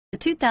The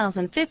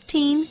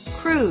 2015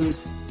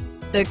 Cruze.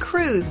 The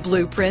Cruze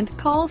blueprint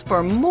calls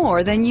for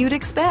more than you'd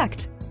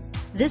expect.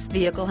 This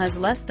vehicle has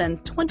less than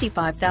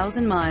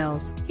 25,000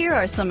 miles. Here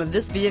are some of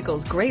this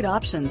vehicle's great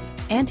options: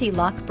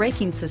 anti-lock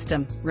braking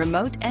system,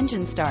 remote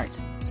engine start,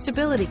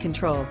 stability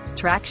control,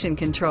 traction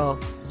control,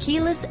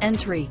 keyless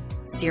entry,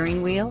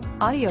 steering wheel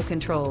audio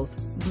controls,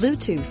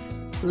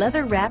 Bluetooth,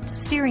 leather-wrapped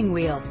steering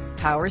wheel,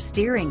 power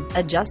steering,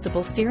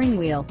 adjustable steering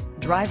wheel,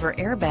 driver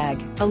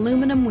airbag,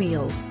 aluminum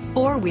wheels,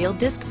 four-wheel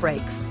disc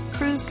brakes,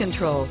 cruise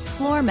control,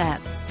 floor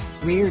mats,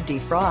 rear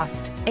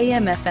defrost,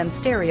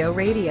 AM/FM stereo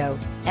radio,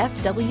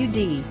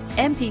 FWD,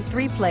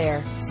 MP3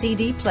 player,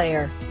 CD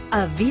player.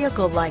 A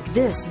vehicle like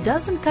this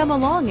doesn't come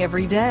along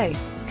every day.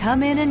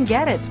 Come in and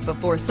get it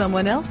before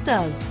someone else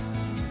does.